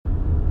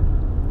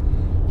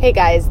Hey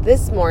guys,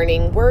 this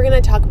morning we're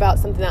going to talk about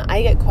something that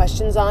I get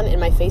questions on in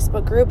my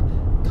Facebook group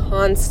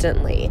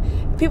constantly.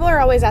 People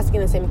are always asking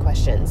the same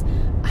questions.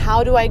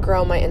 How do I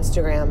grow my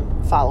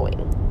Instagram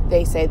following?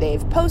 They say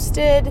they've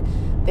posted,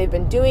 they've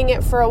been doing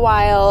it for a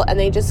while, and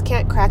they just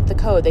can't crack the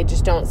code. They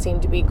just don't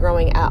seem to be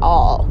growing at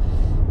all.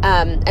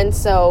 And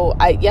so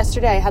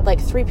yesterday I had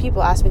like 3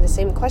 people ask me the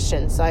same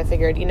question. So I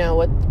figured,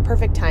 what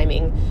perfect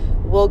timing.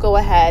 We'll go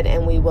ahead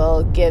and we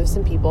will give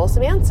some people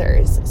some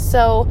answers.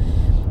 So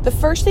the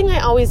first thing I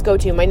always go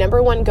to, my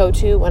number one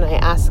go-to when I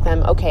ask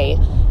them, okay,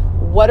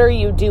 what are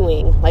you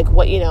doing? Like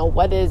what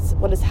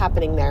is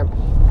happening there?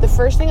 The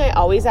first thing I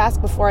always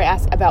ask before I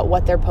ask about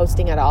what they're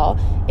posting at all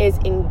is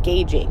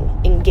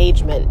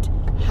engagement.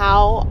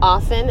 How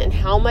often and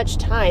how much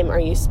time are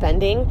you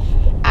spending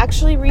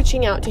actually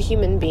reaching out to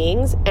human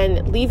beings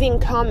and leaving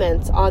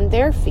comments on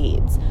their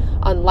feeds,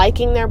 on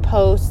liking their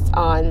posts,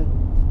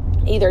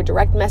 on either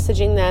direct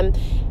messaging them?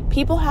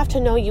 People have to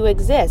know you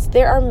exist.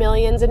 There are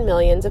millions and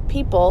millions of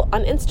people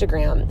on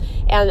Instagram,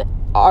 and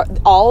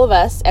all of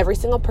us, every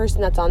single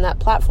person that's on that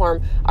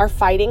platform, are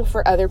fighting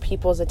for other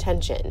people's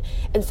attention.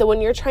 And so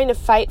when you're trying to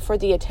fight for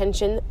the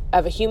attention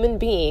of a human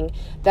being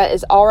that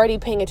is already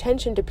paying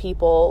attention to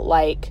people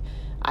like,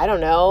 I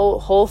don't know,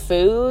 Whole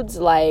Foods,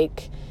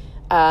 like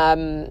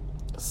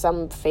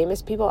some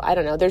famous people, I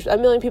don't know. There's a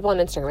million people on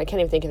Instagram. I can't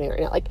even think of it right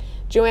now. Like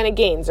Joanna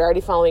Gaines, they're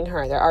already following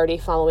her. They're already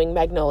following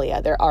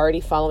Magnolia. They're already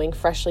following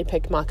Freshly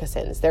Picked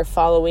Moccasins. They're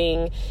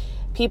following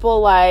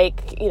people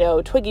like,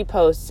 Twiggy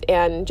Posts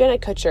and Jenna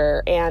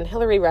Kutcher and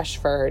Hillary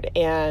Rushford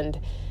and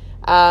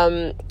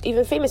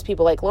even famous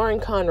people like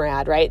Lauren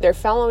Conrad, right? They're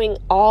following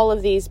all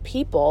of these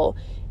people,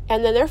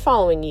 and then they're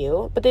following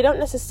you, but they don't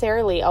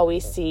necessarily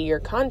always see your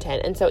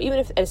content. And so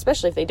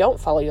especially if they don't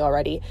follow you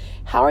already,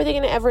 how are they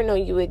going to ever know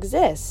you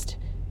exist,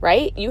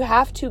 right? You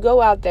have to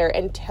go out there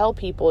and tell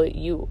people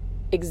you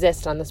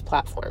exist on this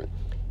platform.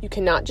 You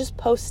cannot just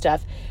post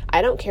stuff.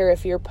 I don't care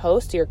if your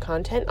posts, your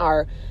content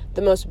are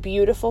the most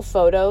beautiful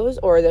photos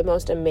or the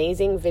most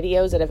amazing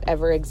videos that have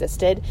ever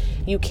existed.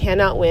 You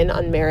cannot win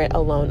on merit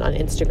alone on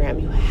Instagram.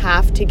 You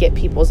have to get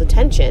people's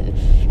attention.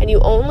 And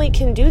you only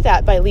can do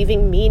that by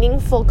leaving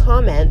meaningful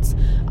comments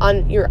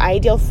on your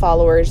ideal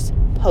followers'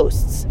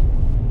 posts.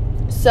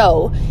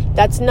 So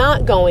that's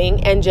not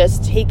going and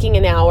just taking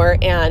an hour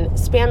and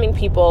spamming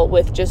people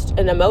with just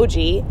an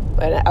emoji.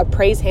 A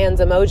praise hands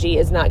emoji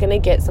is not going to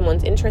get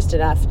someone's interest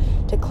enough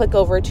to click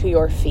over to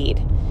your feed,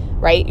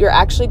 right? You're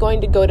actually going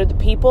to go to the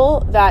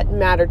people that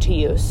matter to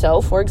you. So,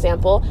 for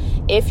example,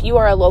 if you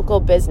are a local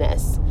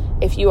business,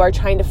 if you are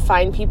trying to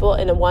find people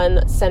in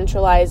one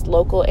centralized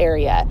local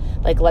area,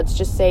 like let's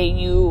just say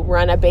you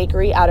run a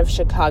bakery out of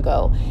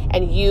Chicago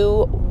and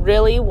you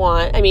really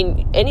want,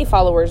 any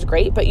follower is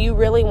great, but you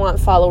really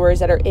want followers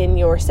that are in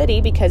your city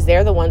because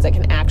they're the ones that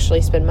can actually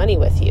spend money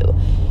with you.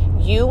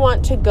 You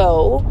want to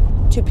go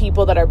to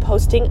people that are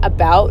posting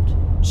about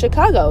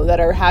Chicago, that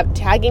are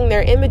tagging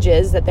their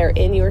images that they're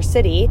in your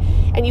city,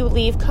 and you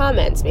leave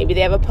comments. Maybe they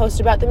have a post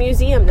about the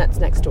museum that's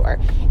next door.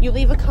 You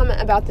leave a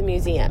comment about the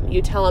museum.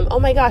 You tell them, oh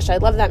my gosh, I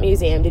love that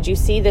museum. Did you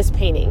see this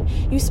painting?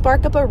 You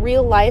spark up a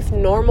real life,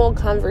 normal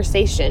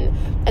conversation,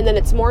 and then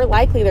it's more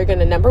likely they're going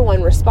to, number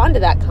one, respond to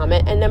that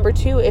comment, and number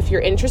two, if you're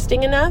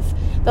interesting enough,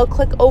 they'll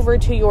click over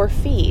to your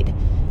feed.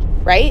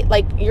 Right?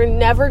 Like you're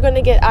never going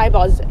to get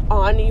eyeballs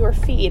on your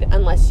feed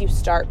unless you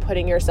start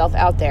putting yourself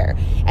out there.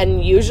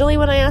 And usually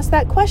when I ask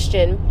that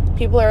question,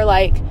 people are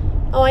like,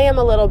 oh, I am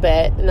a little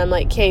bit. And I'm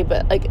like, okay,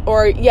 but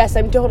or yes,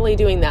 I'm totally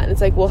doing that. And it's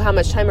like, well, how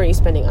much time are you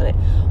spending on it?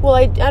 Well,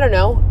 I don't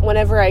know.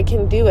 Whenever I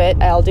can do it,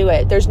 I'll do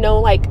it. There's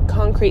no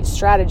concrete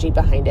strategy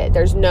behind it.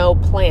 There's no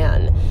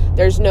plan.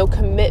 There's no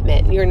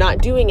commitment. You're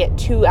not doing it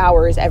 2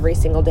 hours every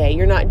single day.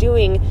 You're not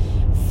doing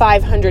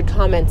 500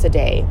 comments a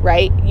day,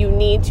 right? You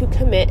need to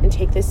commit and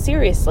take this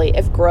seriously.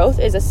 If growth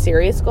is a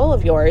serious goal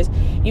of yours,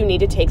 you need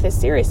to take this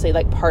seriously,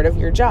 like part of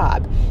your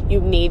job. You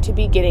need to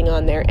be getting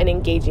on there and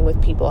engaging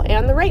with people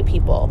and the right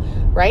people,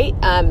 right?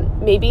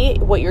 Maybe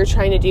what you're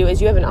trying to do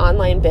is you have an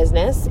online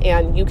business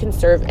and you can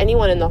serve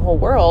anyone in the whole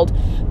world,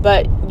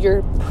 but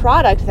your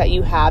product that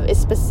you have is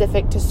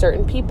specific to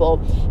certain people.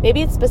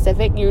 Maybe it's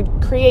specific. You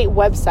create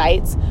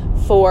websites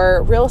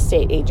for real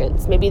estate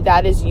agents. Maybe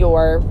that is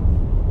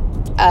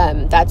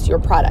that's your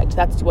product.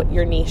 That's what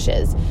your niche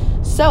is.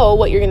 So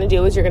what you're going to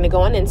do is you're going to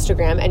go on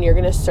Instagram and you're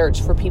going to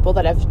search for people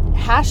that have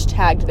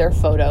hashtagged their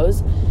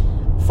photos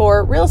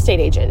for real estate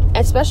agent,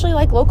 especially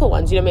like local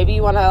ones. Maybe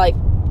you want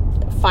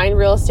to find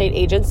real estate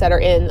agents that are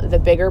in the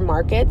bigger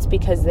markets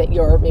because maybe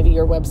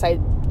your website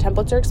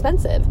templates are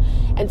expensive.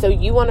 And so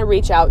you want to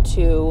reach out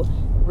to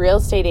real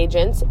estate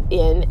agents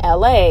in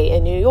LA,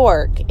 in New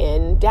York,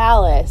 in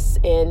Dallas,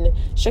 in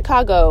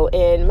Chicago,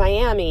 in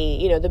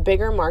Miami, the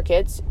bigger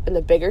markets in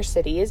the bigger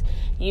cities.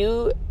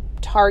 You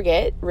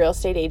target real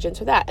estate agents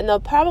with that, and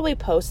they'll probably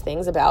post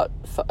things about,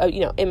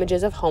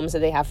 images of homes that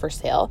they have for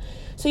sale.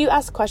 So you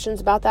ask questions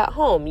about that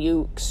home,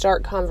 you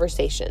start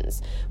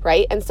conversations,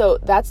 right? And so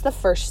that's the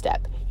first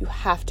step. You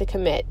have to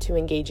commit to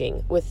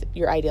engaging with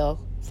your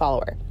ideal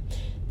follower.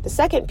 The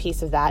second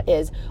piece of that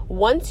is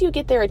once you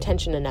get their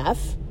attention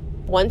enough,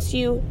 once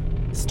you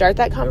start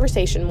that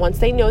conversation, once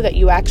they know that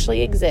you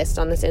actually exist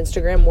on this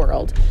Instagram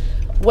world,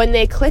 when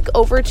they click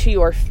over to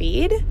your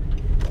feed,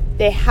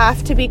 they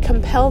have to be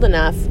compelled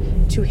enough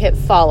to hit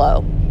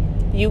follow.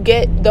 You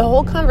get the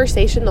whole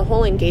conversation, the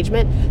whole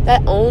engagement,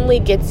 that only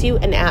gets you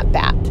an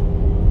at-bat.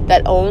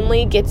 That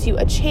only gets you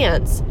a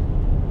chance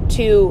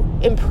to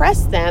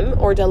impress them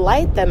or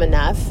delight them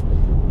enough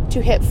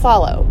to hit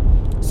follow.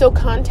 So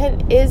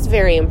content is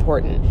very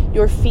important.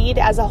 Your feed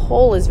as a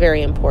whole is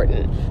very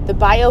important. The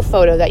bio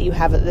photo that you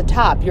have at the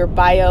top, your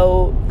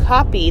bio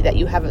copy that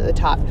you have at the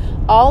top,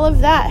 all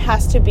of that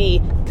has to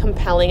be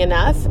compelling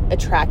enough,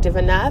 attractive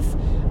enough,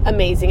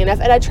 amazing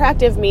enough. And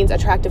attractive means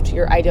attractive to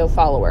your ideal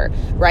follower,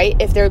 right?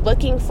 If they're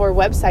looking for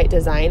website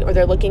design or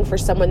they're looking for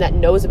someone that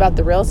knows about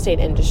the real estate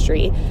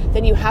industry,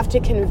 then you have to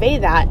convey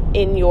that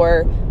in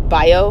your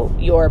bio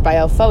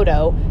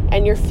photo,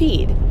 and your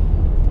feed,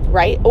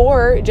 right?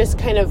 Or just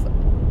kind of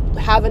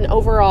have an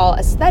overall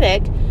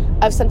aesthetic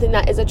of something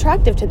that is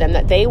attractive to them,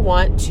 that they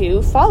want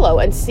to follow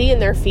and see in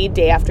their feed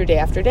day after day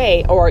after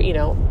day, or,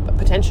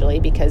 potentially,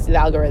 because the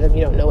algorithm,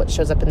 you don't know what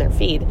shows up in their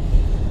feed.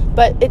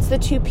 But it's the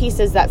two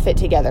pieces that fit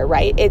together,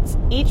 right? It's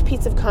each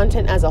piece of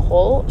content as a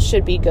whole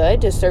should be good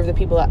to serve the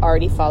people that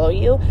already follow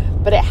you,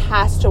 but it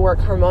has to work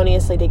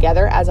harmoniously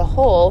together as a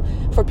whole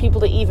for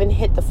people to even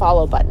hit the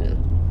follow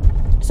button.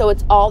 So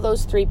it's all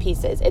those three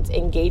pieces. It's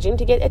engaging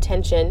to get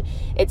attention.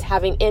 It's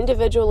having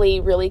individually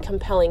really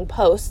compelling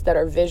posts that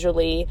are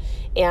visually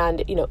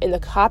and, in the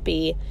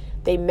copy,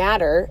 they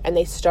matter, and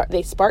they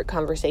spark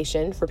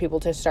conversation for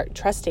people to start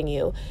trusting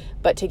you.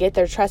 But to get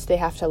their trust, they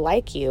have to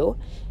like you.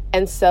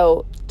 And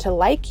so to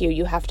like you,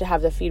 you have to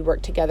have the feed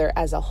work together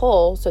as a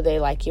whole so they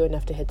like you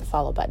enough to hit the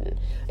follow button.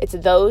 It's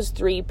those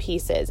three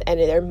pieces. And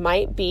there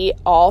might be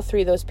all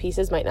three of those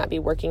pieces might not be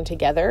working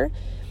together.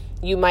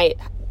 You might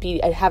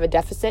have a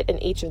deficit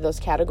in each of those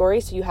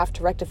categories, so you have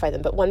to rectify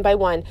them. But one by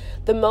one,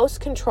 the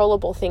most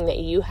controllable thing that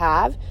you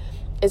have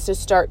is to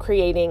start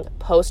creating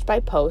post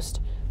by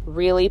post,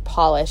 really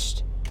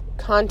polished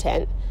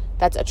content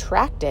that's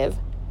attractive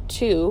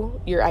to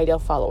your ideal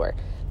follower.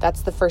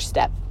 That's the first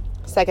step.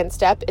 Second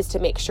step is to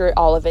make sure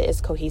all of it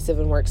is cohesive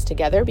and works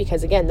together,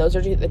 because again, those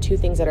are the two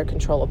things that are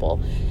controllable.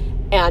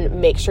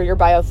 And make sure your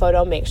bio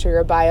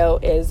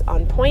is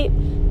on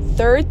point.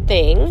 Third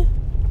thing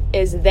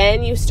is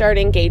then you start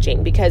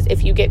engaging, because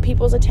if you get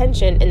people's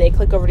attention and they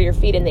click over to your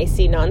feed and they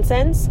see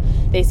nonsense,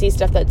 they see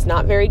stuff that's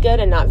not very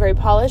good and not very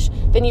polished,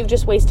 then you've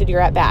just wasted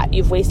your at-bat.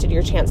 You've wasted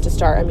your chance to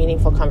start a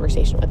meaningful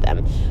conversation with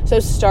them. So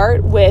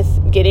start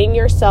with getting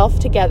yourself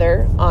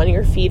together on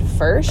your feed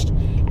first,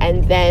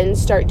 and then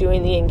start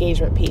doing the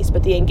engagement piece.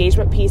 But the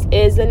engagement piece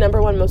is the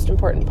number one most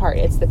important part.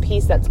 It's the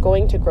piece that's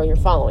going to grow your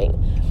following.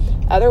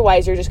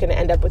 Otherwise, you're just going to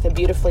end up with a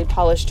beautifully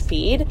polished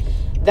feed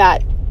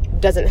that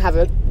doesn't have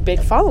a big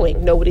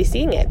following. Nobody's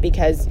seeing it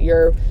because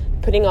you're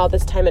putting all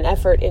this time and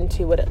effort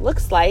into what it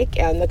looks like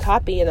and the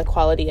copy and the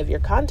quality of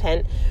your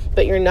content,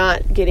 but you're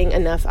not getting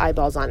enough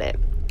eyeballs on it.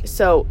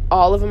 So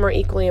all of them are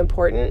equally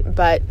important,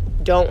 but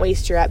don't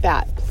waste your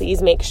at-bat.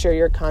 Please make sure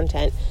your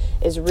content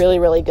is really,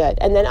 really good.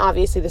 And then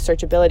obviously the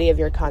searchability of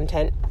your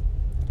content,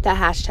 the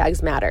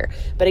hashtags matter.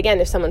 But again,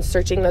 if someone's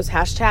searching those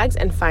hashtags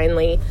and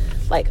finally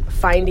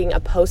finding a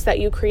post that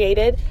you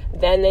created,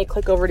 then they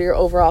click over to your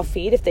overall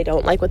feed. If they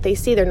don't like what they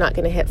see, they're not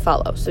going to hit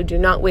follow. So do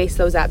not waste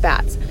those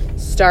at-bats.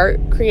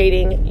 Start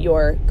creating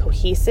your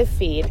cohesive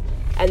feed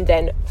and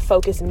then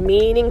focus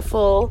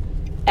meaningful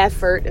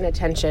effort and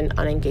attention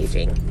on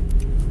engaging.